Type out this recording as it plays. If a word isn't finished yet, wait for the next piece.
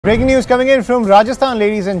Breaking news coming in from Rajasthan,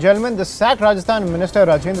 ladies and gentlemen. The sacked Rajasthan Minister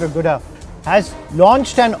Rajendra Gudha has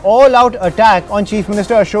launched an all-out attack on Chief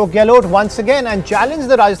Minister Ashok Gehlot once again and challenged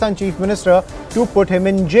the Rajasthan Chief Minister to put him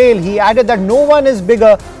in jail. He added that no one is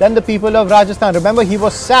bigger than the people of Rajasthan. Remember, he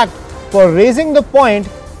was sacked for raising the point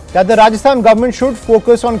that the Rajasthan government should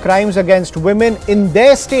focus on crimes against women in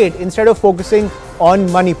their state instead of focusing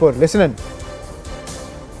on Manipur. Listen in.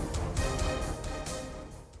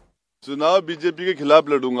 चुनाव BJP के खिलाफ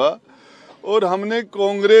लड़ूंगा और हमने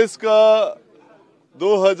कांग्रेस का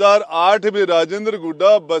 2008 में राजेंद्र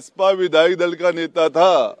गुड्डा बसपा विधायक दल का नेता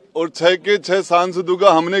था और 6 के 6 सांसदों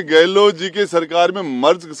का हमने गहलोत जी के सरकार में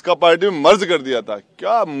मर्ज इसका पार्टी में मर्ज कर दिया था।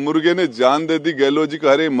 क्या मुर्गे ने जान दे दी गहलोत जी को?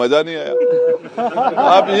 अरे मजा नहीं आया।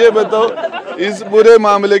 आप ये बताओ, इस पूरे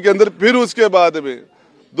मामले के अंदर फिर उसके बाद में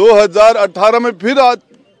 2018 में फिर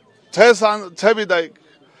 6 विधायक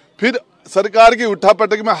फिर सरकार की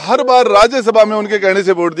उठापटक में हर बार राज्यसभा में उनके कहने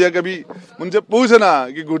से वोट दिया। कभी उनसे पूछना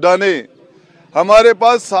कि गुड्डा ने हमारे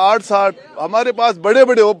पास 60 हमारे पास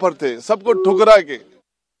बड़े-बड़े ऑफर थे, सबको ठुकरा के।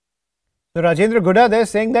 So Rajendra Gudha there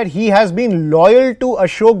saying that he has been loyal to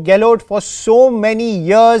Ashok Gehlot for so many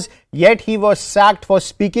years, yet he was sacked for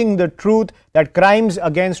speaking the truth that crimes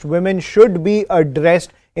against women should be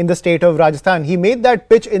addressed in the state of Rajasthan. He made that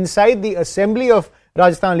pitch inside the assembly of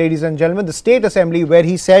Rajasthan, ladies and gentlemen, the state assembly, where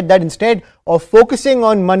he said that instead of focusing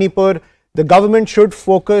on Manipur, the government should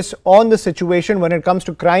focus on the situation when it comes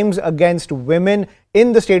to crimes against women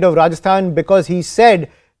in the state of Rajasthan, because he said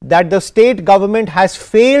that the state government has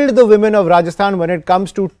failed the women of Rajasthan when it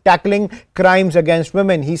comes to tackling crimes against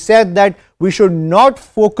women. He said that we should not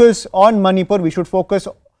focus on Manipur, we should focus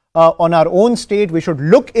on our own state, we should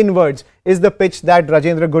look inwards, is the pitch that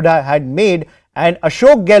Rajendra Gudha had made. And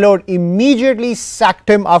Ashok Gehlot immediately sacked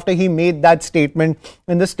him after he made that statement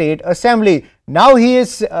in the state assembly. Now he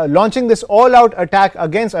is launching this all-out attack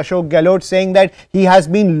against Ashok Gehlot, saying that he has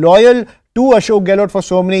been loyal to Ashok Gehlot for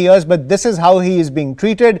so many years, but this is how he is being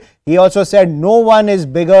treated. He also said no one is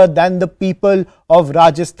bigger than the people of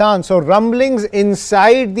Rajasthan. So rumblings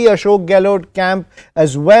inside the Ashok Gehlot camp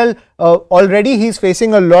as well. Already he's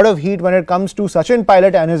facing a lot of heat when it comes to Sachin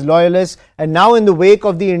Pilot and his loyalists. And now in the wake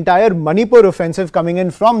of the entire Manipur offensive coming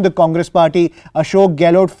in from the Congress party, Ashok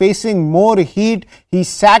Gehlot facing more heat. He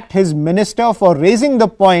sacked his minister for raising the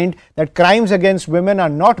point that crimes against women are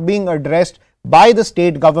not being addressed by the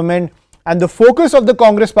state government. And the focus of the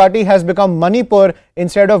Congress party has become Manipur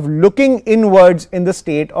instead of looking inwards in the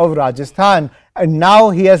state of Rajasthan. And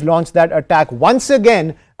now he has launched that attack once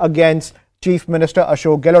again against Chief Minister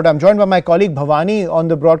Ashok Gehlot. I'm joined by my colleague Bhavani on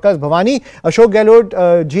the broadcast. Bhavani, Ashok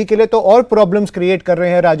Gehlot जी के लिए तो और problems create कर रहे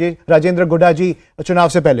हैं राजेंद्र गुड्डा जी चुनाव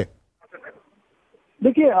से पहले।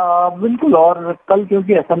 देखिए बिल्कुल, और कल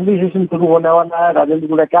क्योंकि असेंबली सेशन शुरू होने वाला है, राजेंद्र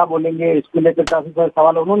गुड़ा क्या बोलेंगे इसको लेकर काफी सारे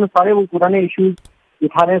सवाल, उन्होंने सारे वो पुराने इश्यूज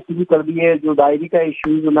उठाने शुरू कर दिए। जो डायरी का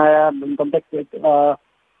इश्यूज बनाया, इनकम टैक्स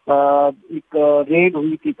एक रेड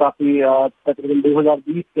हुई थी काफी तकरीबन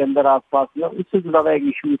 2020 के अंदर आसपास में, उससे जुड़ा हुआ एक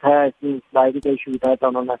इशू उठाया, इसमें डायरी का इशू उठाया था।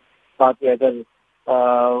 उन्होंने कहा कि अगर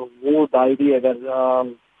वो डायरी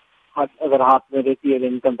अगर हाथ में रहती है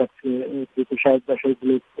इनकम टैक्स की तो शायद अशोक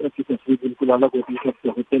गहलोत की तस्वीर बिल्कुल अलग होती है, सबसे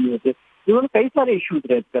होते नहीं होते। उन्होंने कई सारे इश्यूज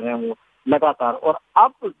रेज कर रहे हैं वो लगातार। और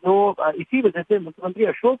अब जो इसी वजह से मुख्यमंत्री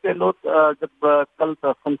अशोक गहलोत जब कल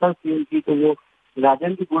संसद की उनकी, तो वो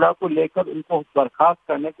राजेंद्र गुड़ा को लेकर उनको बर्खास्त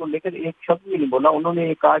करने को लेकर एक शब्द भी नहीं बोला। उन्होंने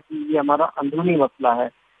ये कहा कि ये हमारा अंदरूनी मसला है।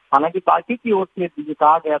 हालांकि पार्टी की ओर से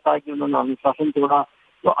कहा गया था कि उन्होंने अनुशासन तोड़ा।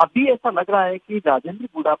 तो अभी ऐसा लग रहा है कि राजेंद्र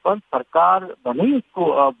गुड़ा पर सरकार भले ही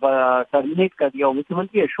उसको टर्मिनेट कर दिया।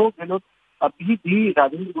 मुख्यमंत्री अशोक गहलोत अभी भी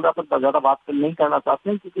राजेंद्र गुड़ा पर ज्यादा बात नहीं करना चाहते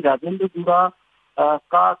हैं, क्योंकि राजेंद्र गुड़ा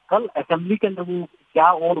का कल असेंबली के अंदर वो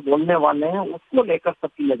क्या और बोलने वाले हैं उसको लेकर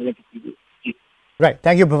सबकी नजरें टिकी हुई। Right.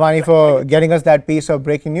 Thank you, Bhavani, for getting us that piece of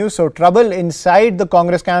breaking news. So, trouble inside the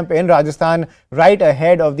Congress camp in Rajasthan right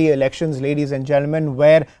ahead of the elections, ladies and gentlemen,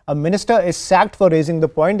 where a minister is sacked for raising the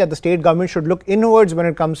point that the state government should look inwards when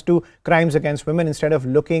it comes to crimes against women instead of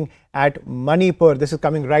looking at Manipur. This is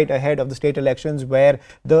coming right ahead of the state elections, where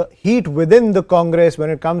the heat within the Congress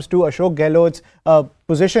when it comes to Ashok Gehlot's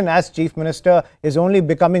position as chief minister is only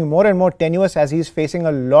becoming more and more tenuous as he's facing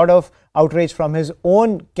a lot of outrage from his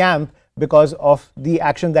own camp because of the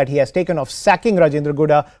action that he has taken of sacking Rajendra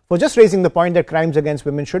Gudha for just raising the point that crimes against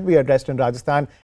women should be addressed in Rajasthan.